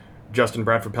Justin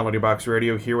Bradford, Penalty Box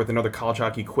Radio, here with another college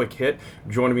hockey quick hit.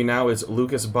 Joining me now is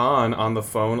Lucas Bond on the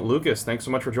phone. Lucas, thanks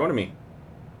so much for joining me.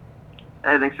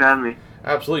 Hey, thanks for having me.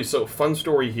 Absolutely. So, fun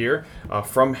story here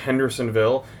from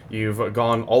Hendersonville. You've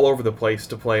gone all over the place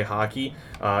to play hockey,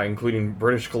 including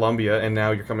British Columbia, and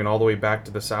now you're coming all the way back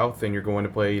to the South and you're going to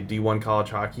play D1 college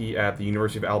hockey at the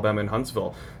University of Alabama in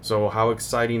Huntsville. So, how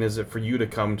exciting is it for you to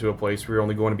come to a place where you're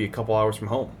only going to be a couple hours from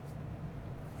home?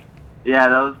 Yeah,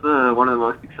 that was one of the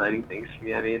most exciting things for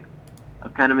me. I mean,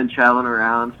 I've kind of been traveling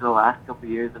around for the last couple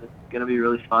of years, and it's going to be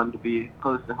really fun to be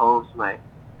close to home so my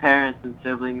parents and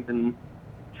siblings and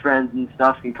friends and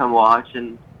stuff can come watch,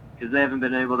 and because they haven't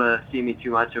been able to see me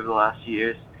too much over the last few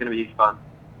years, it's going to be fun.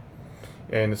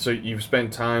 And so you've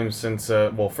spent time since,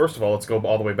 well, first of all, let's go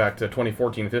all the way back to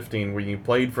 2014-15 where you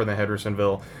played for the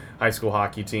Hendersonville high school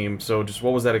hockey team. So just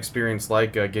what was that experience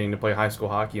like getting to play high school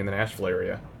hockey in the Nashville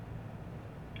area?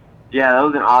 Yeah, that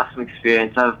was an awesome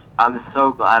experience. I'm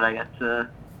so glad I got to,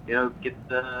 get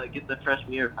the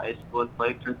freshman year of high school and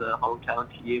play for the hometown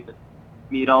team and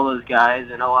meet all those guys,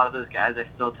 and a lot of those guys I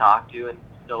still talk to and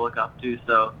still look up to.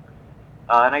 So,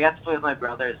 and I got to play with my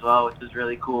brother as well, which was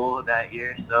really cool that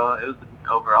year. So it was an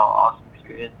overall awesome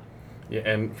experience. Yeah,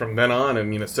 and from then on, I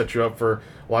mean, it set you up for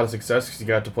a lot of success because you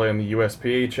got to play in the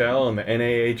USPHL and the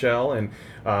NAHL and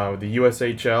the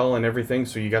USHL and everything.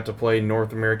 So you got to play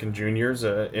North American juniors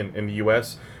in the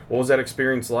US. What was that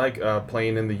experience like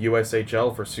playing in the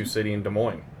USHL for Sioux City and Des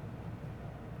Moines?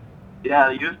 Yeah,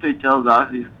 the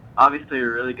USPHL is obviously a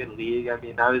really good league. I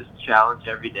mean, I was challenged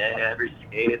every day, every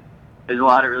skate. There's a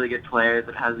lot of really good players.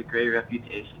 It has a great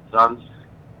reputation. So I'm just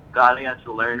glad I got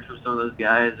to learn from some of those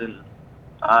guys and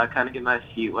kind of get my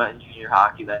feet wet in junior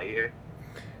hockey that year.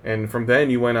 And from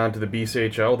then, you went on to the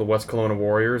BCHL, the West Kelowna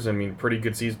Warriors. I mean, pretty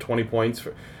good season, 20 points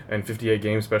in 58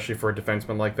 games, especially for a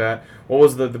defenseman like that. What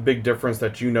was the big difference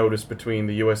that you noticed between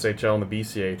the USHL and the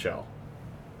BCHL?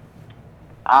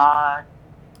 Uh,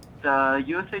 the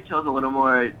USHL is a little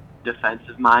more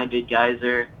defensive-minded. Guys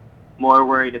are more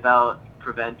worried about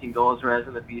preventing goals, whereas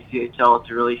in the BCHL, it's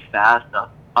a really fast,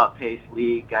 up-paced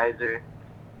league. Guys are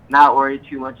not worried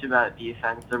too much about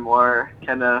defense. They're more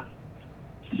kind of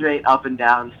straight up and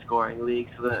down scoring league.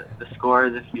 So the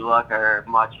scores, if you look, are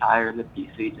much higher in the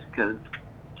BC just because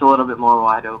it's a little bit more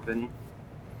wide open.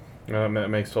 That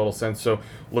makes total sense. So,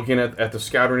 looking at the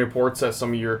scouting reports, that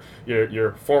some of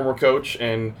your former coach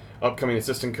and upcoming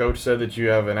assistant coach said that you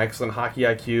have an excellent hockey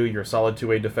IQ, you're a solid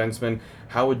two-way defenseman.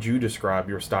 How would you describe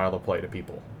your style of play to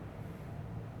people?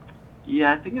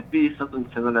 Yeah, I think it'd be something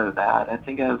similar to that. I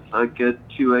think I have a good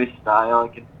two-way style. I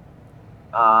can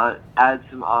add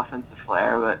some offensive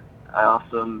flair, but I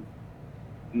also am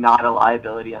not a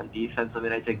liability on defense. I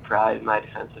mean, I take pride in my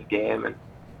defensive game, and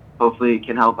hopefully it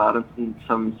can help out in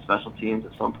some special teams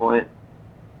at some point.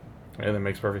 And that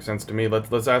makes perfect sense to me.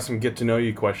 Let's ask some get to know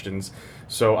you questions.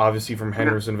 So, obviously from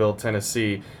Hendersonville,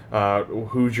 Tennessee,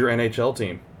 who's your NHL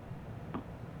team?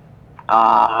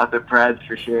 The Preds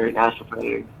for sure, National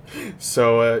Predators.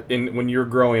 So, in when you were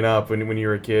growing up, when you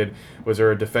were a kid, was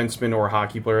there a defenseman or a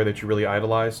hockey player that you really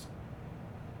idolized?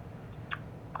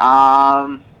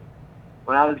 Um,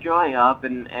 when I was growing up,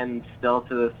 and still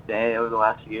to this day, over the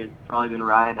last few years, it's probably been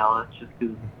Ryan Ellis, just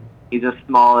because he's a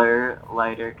smaller,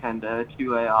 lighter, kind of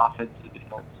two-way offensive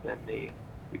defenseman.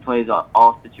 He plays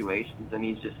all situations, and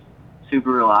he's just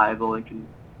super reliable and can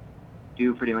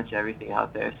do pretty much everything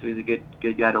out there. So he's a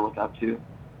good guy to look up to.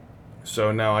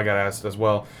 So now I got to ask as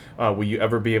well, will you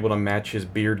ever be able to match his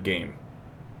beard game?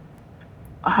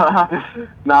 Not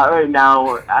right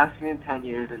now. Ask me in 10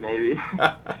 years and maybe.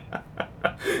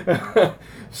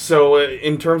 So,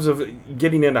 in terms of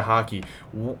getting into hockey,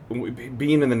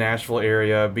 being in the Nashville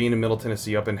area, being in Middle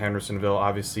Tennessee, up in Hendersonville,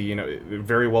 obviously,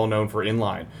 very well known for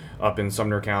inline up in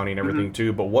Sumner County and hmm everything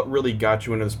too. But what really got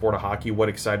you into the sport of hockey? What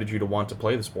excited you to want to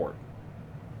play the sport?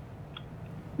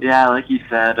 Yeah, like you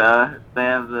said, they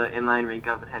have the inline rink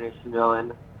up in Hendersonville,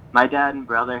 and my dad and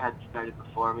brother had started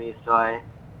before me, so I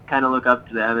kind of look up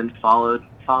to them and followed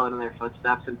in their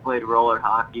footsteps and played roller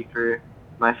hockey for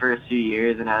my first few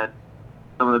years and had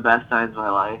some of the best times of my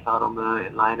life out on the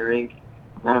inline rink.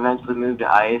 And then eventually moved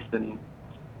to ice, and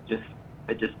just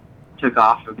it just took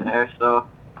off from there. So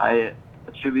I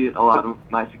attribute a lot of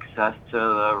my success to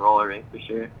the roller rink for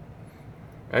sure.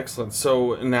 Excellent.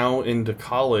 So now into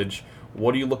college,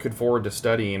 what are you looking forward to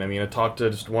studying? I mean, I talked to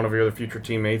just one of your other future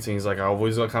teammates, and he's like, I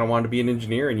always kind of wanted to be an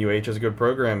engineer, and UH has a good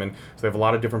program, and so they have a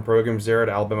lot of different programs there at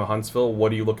Alabama Huntsville.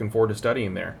 What are you looking forward to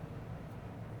studying there?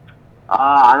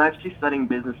 I'm actually studying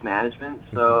business management,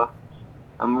 so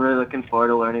I'm really looking forward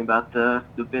to learning about the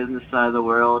business side of the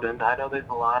world. And I know there's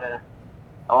a lot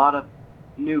of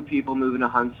new people moving to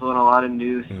Huntsville and a lot of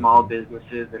new small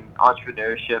businesses, and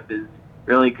entrepreneurship is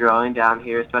really growing down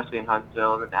here, especially in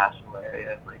Huntsville and the Nashville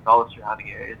area, and like all the surrounding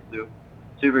areas. So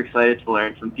super excited to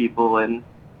learn from people in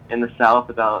the South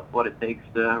about what it takes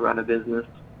to run a business.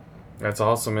 That's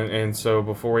awesome. And so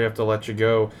before we have to let you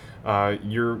go,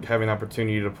 you're having an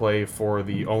opportunity to play for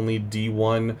the only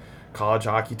D1 college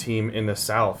hockey team in the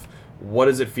South. What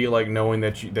does it feel like knowing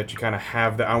that you kind of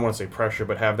have that, I don't want to say pressure,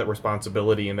 but have that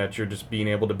responsibility, and that you're just being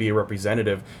able to be a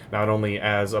representative, not only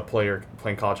as a player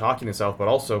playing college hockey in the South, but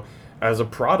also as a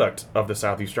product of the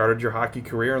South? You started your hockey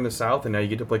career in the South, and now you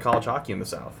get to play college hockey in the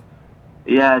South.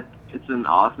 Yeah, it's an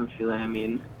awesome feeling. I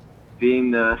mean,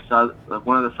 being one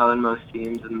of the southernmost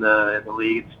teams in the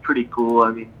league, it's pretty cool.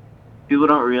 I mean, people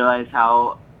don't realize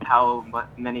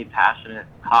many passionate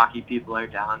hockey people are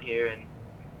down here, and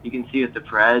you can see with the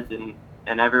Preds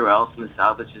and everywhere else in the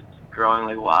South, it's just growing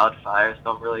like wildfire.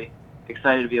 So I'm really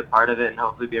excited to be a part of it and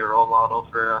hopefully be a role model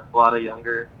for a lot of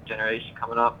younger generation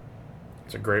coming up.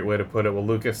 It's a great way to put it. Well,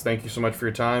 Lucas, thank you so much for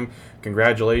your time.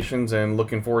 Congratulations, and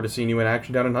looking forward to seeing you in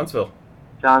action down in Huntsville.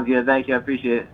 Sounds good. Thank you. I appreciate it.